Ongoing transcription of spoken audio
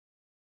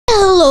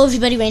Hello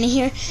everybody, Raina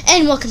here,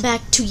 and welcome back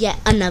to yet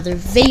another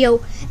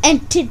video.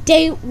 And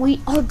today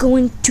we are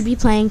going to be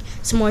playing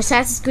some more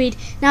Assassin's Creed.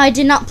 Now I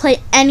did not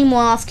play any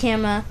more off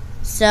camera,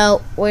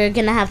 so we're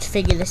gonna have to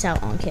figure this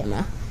out on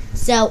camera.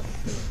 So,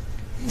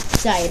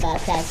 sorry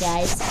about that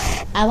guys.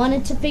 I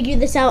wanted to figure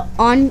this out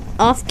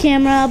off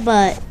camera,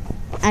 but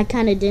I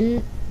kinda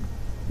didn't.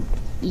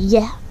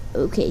 Yeah,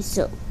 okay,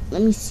 so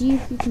let me see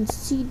if you can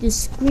see the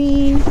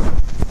screen.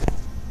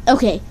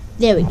 Okay,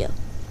 there we go.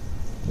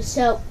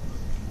 So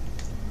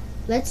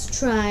let's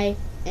try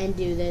and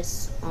do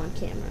this on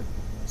camera.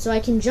 So I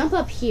can jump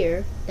up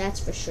here, that's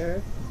for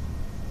sure.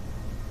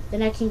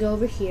 Then I can go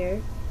over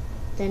here.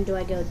 Then do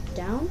I go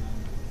down?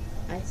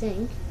 I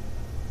think.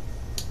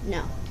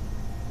 No.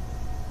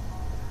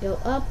 Go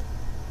up,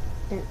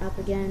 then up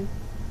again.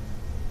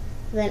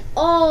 Then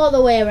all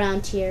the way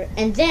around here.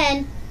 And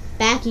then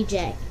back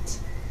eject.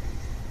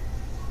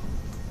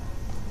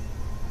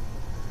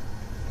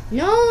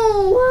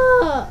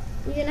 No!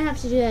 We're gonna have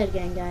to do that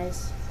again,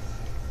 guys.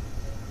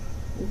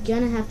 We're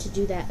gonna have to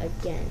do that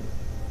again.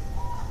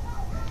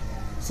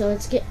 So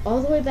let's get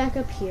all the way back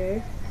up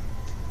here.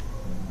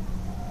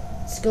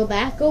 Let's go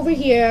back over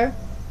here.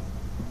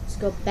 Let's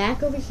go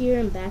back over here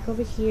and back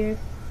over here.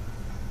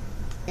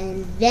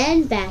 And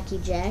then back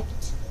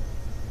eject.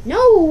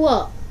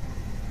 No!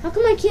 How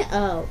come I can't?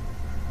 Oh,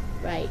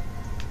 right.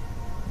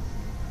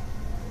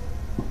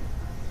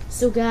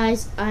 So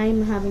guys,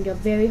 I'm having a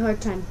very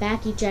hard time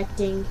back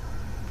ejecting.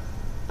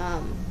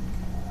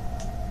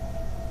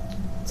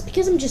 It's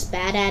because I'm just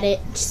bad at it,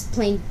 just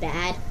plain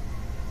bad.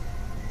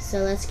 So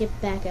let's get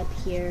back up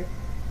here.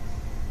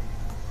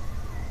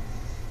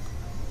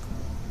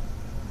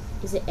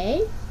 Is it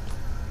A?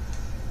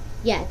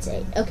 Yeah, it's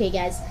A. Okay,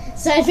 guys.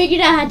 So I figured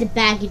out how to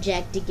back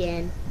eject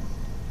again.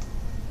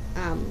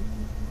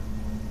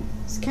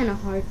 It's kind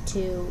of hard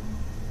to.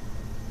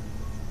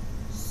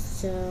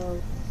 So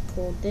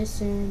hold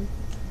this in,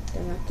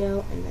 then let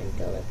go, and then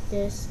go like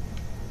this,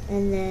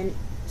 and then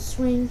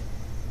swing,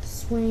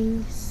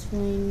 swing,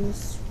 swing,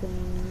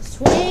 swing,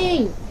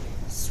 swing,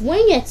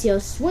 swing, Ezio,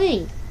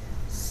 swing,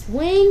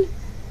 swing,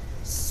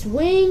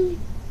 swing,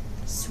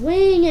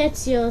 swing,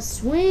 Ezio,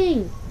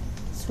 swing,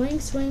 swing,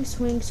 swing,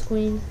 swing,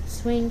 swing,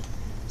 swing,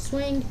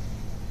 swing.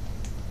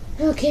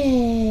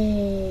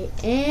 Okay,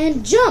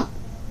 and jump.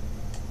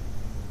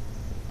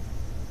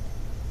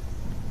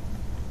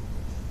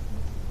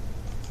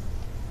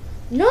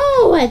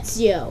 No,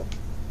 Ezio!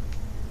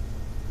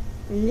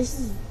 And this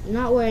is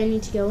not where I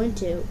need to go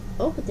into.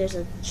 Oh, but there's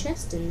a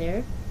chest in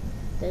there.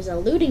 There's a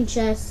looting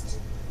chest.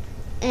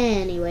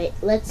 Anyway,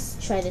 let's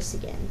try this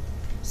again.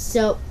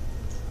 So,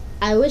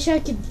 I wish I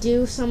could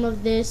do some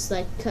of this,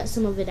 like cut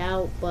some of it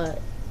out, but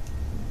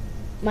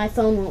my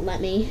phone won't let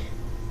me.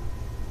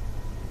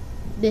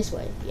 This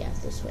way, yeah,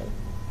 this way.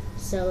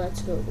 So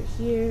let's go over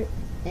here,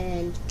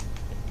 and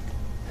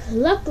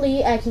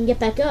luckily I can get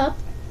back up.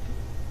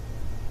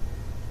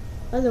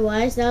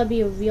 Otherwise, that would be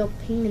a real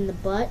pain in the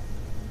butt.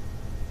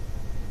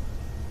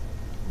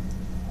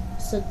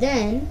 So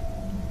then,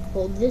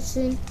 hold this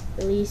in,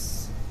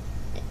 release,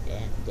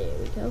 and there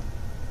we go.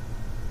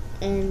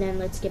 And then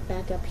let's get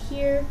back up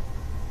here,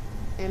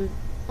 and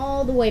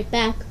all the way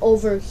back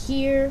over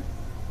here.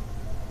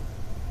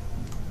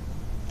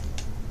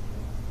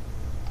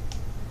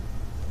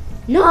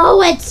 No,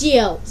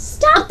 Ezio!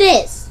 Stop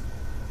this!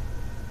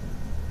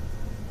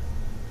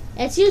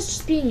 Ezio's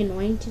just being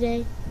annoying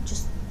today.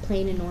 Just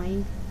plain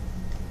annoying.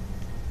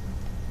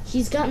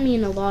 He's gotten me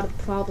in a lot of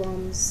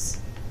problems.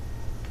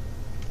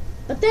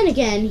 But then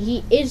again,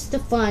 he is the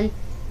fun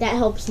that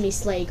helps me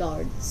slay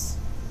guards.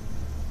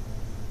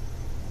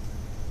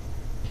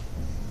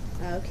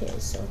 Okay,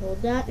 so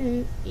hold that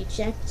and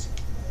eject.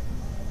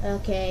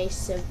 Okay,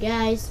 so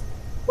guys,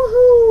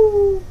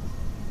 woohoo!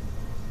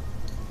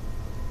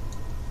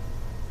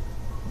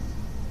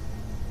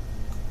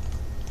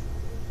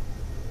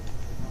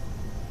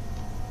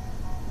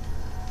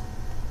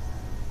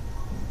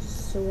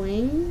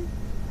 Swing.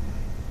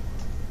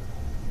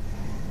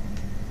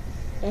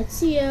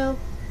 Ezio,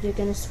 you're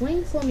gonna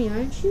swing for me,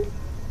 aren't you?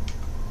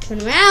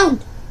 Turn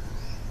around!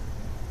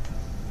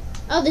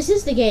 Oh, this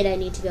is the gate I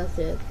need to go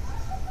through.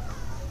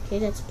 Okay,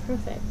 that's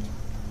perfect.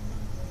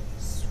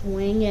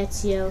 Swing,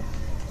 Ezio.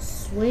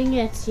 Swing,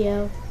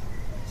 Ezio.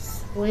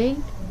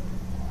 Swing.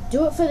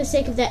 Do it for the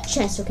sake of that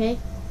chest, okay?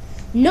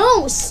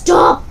 No!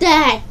 Stop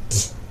that!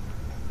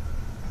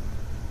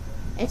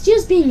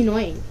 Ezio's being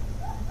annoying.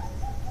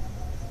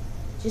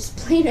 Just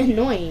plain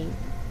annoying.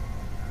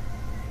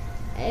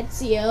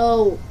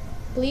 Ezio,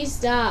 please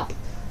stop.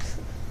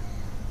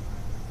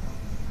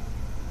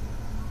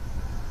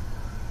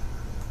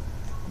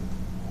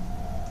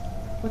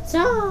 What's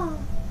up?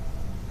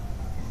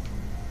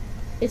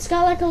 It's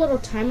got like a little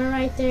timer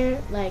right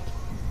there, like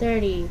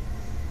 30,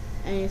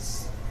 and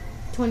it's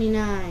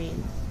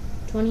 29,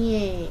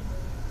 28.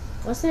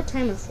 What's that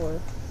timer for?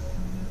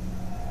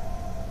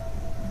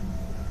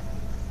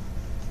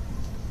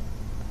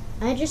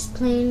 I just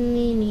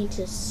plainly need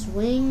to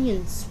swing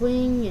and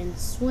swing and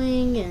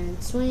swing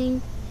and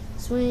swing,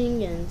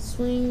 swing and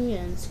swing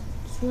and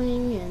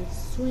swing and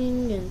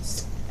swing and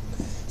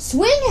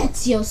swing,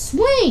 Ezio,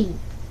 swing!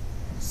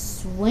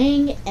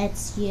 Swing,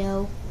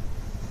 Ezio.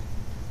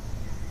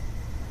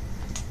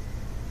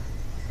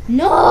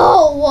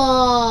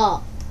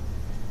 No!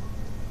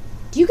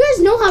 Do you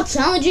guys know how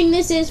challenging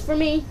this is for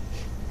me?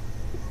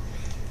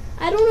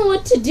 I don't know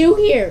what to do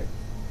here.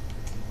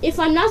 If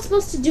I'm not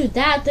supposed to do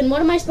that, then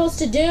what am I supposed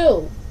to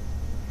do?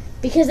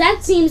 Because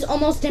that seems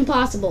almost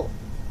impossible.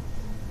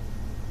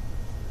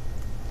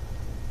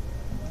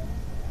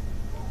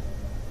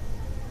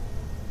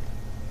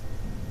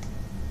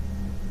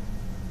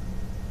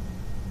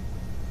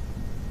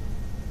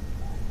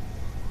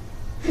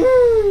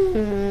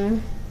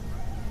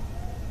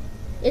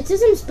 It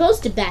says I'm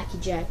supposed to back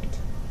eject.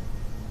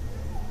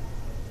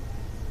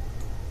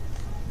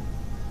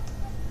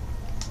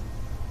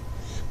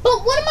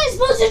 But what am I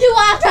supposed to do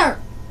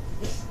after?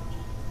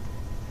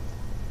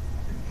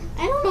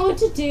 I don't know what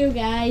to do,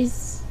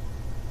 guys.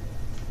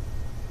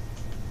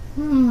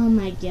 Oh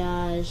my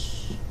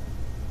gosh.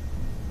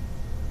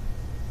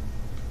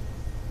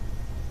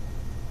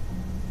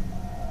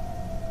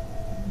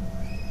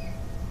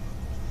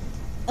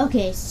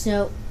 Okay,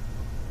 so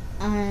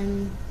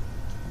I'm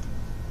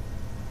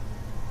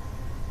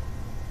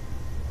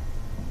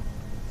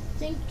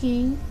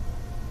thinking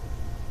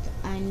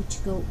that I need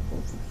to go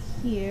over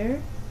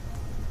here.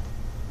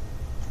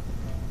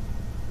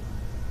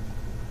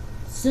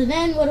 So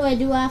then what do I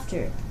do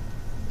after?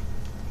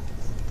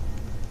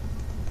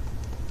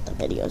 The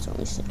video is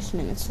only 6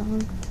 minutes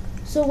long.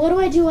 So what do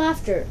I do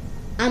after?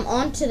 I'm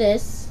onto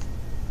this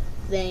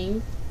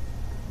thing.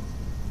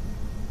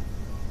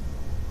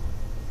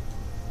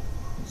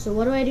 So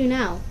what do I do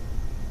now?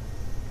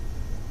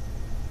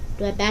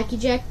 Do I back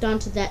eject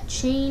onto that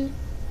chain?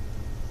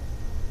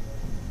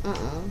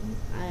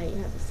 I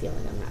have a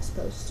feeling I'm not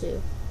supposed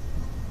to.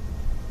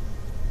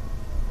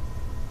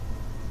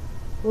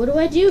 What do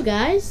I do,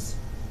 guys?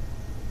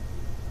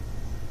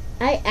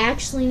 I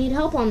actually need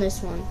help on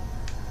this one.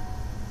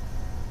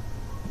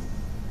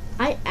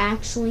 I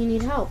actually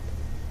need help.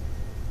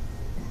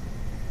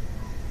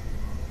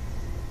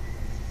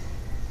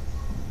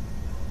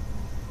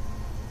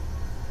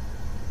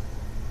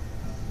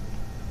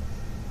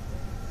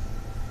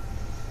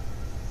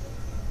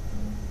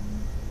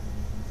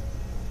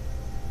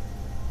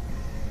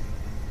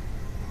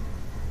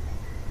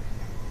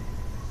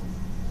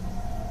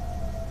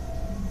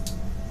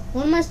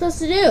 What am I supposed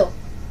to do?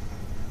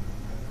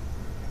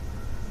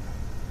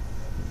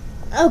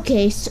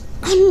 Okay, so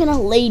I'm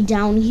gonna lay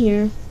down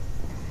here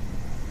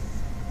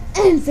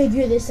and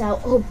figure this out,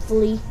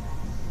 hopefully.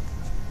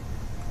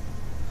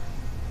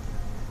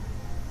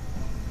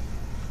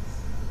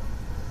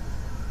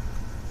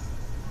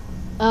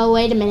 Oh,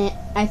 wait a minute.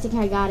 I think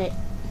I got it.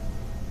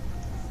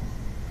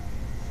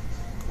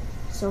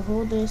 So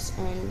hold this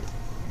and...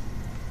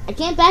 I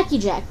can't back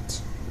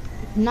eject.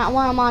 Not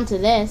while I'm onto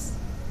this.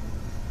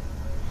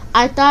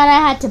 I thought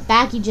I had to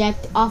back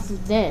eject off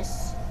of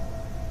this.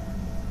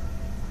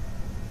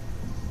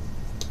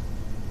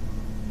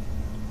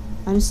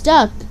 I'm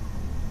stuck.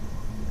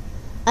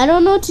 I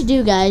don't know what to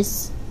do,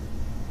 guys.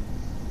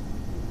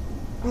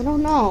 I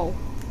don't know.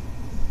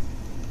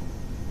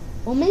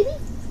 Well, maybe...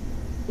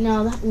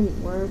 No, that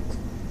wouldn't work.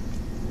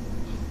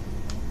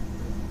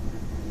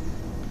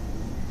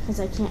 Because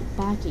I can't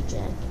back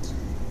eject.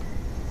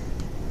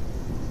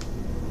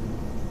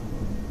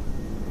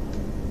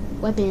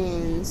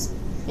 Weapons.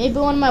 Maybe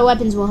one of my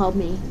weapons will help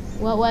me.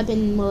 What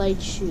weapon will I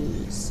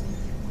choose?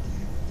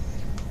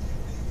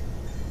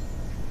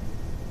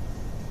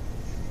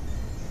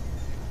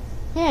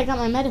 Hey, I got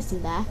my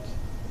medicine back.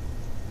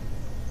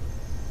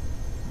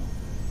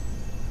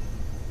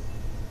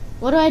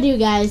 What do I do,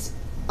 guys?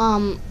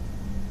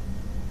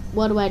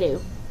 What do I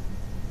do?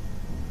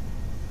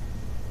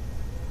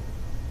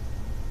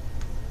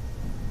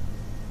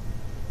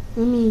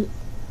 Let me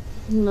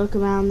look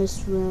around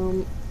this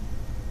room.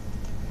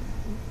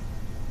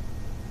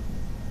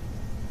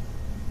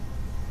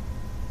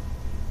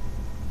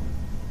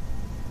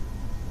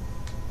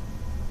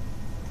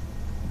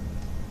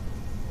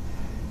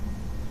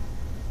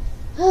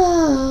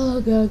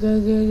 Oh, go.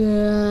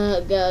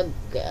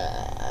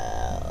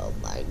 Oh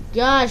my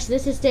gosh,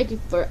 this is taking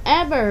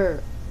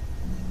forever.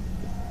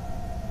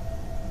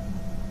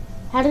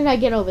 How did I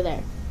get over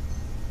there?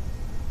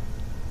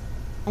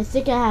 I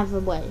think I have a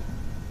way.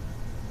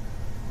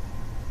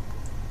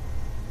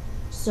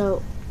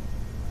 So,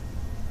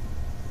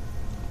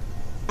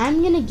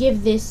 I'm gonna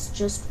give this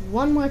just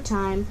one more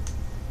time,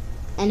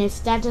 and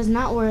if that does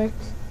not work,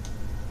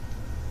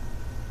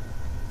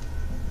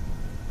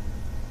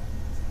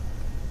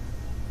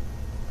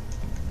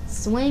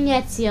 swing,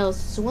 Ezio,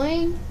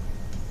 swing,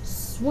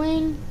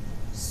 swing,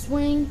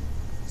 swing,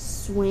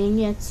 swing,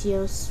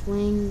 Ezio,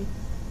 swing.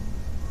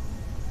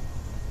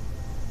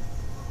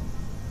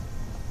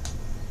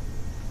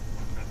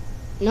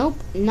 Nope,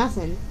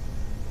 nothing.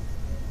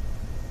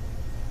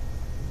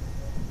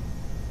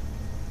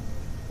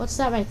 What's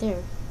that right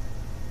there?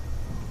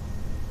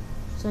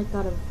 It's like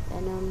got a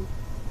venom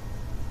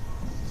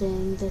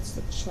thing. That's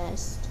the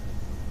chest.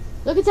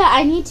 Look at that.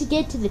 I need to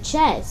get to the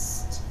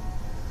chest.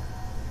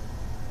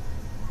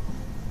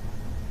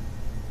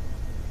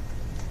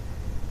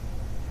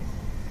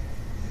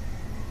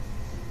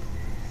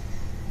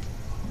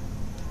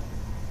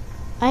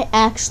 I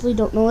actually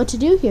don't know what to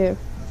do here.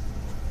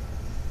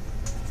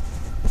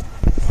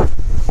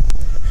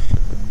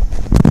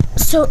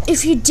 So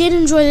if you did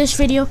enjoy this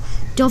video,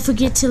 don't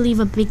forget to leave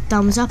a big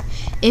thumbs up.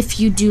 If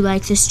you do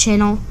like this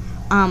channel,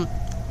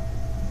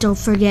 don't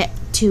forget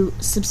to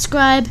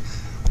subscribe.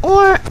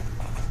 Or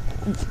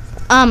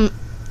and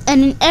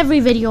in every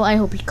video I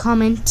hope you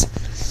comment.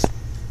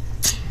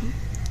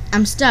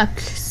 I'm stuck,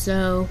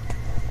 so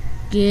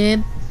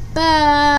goodbye.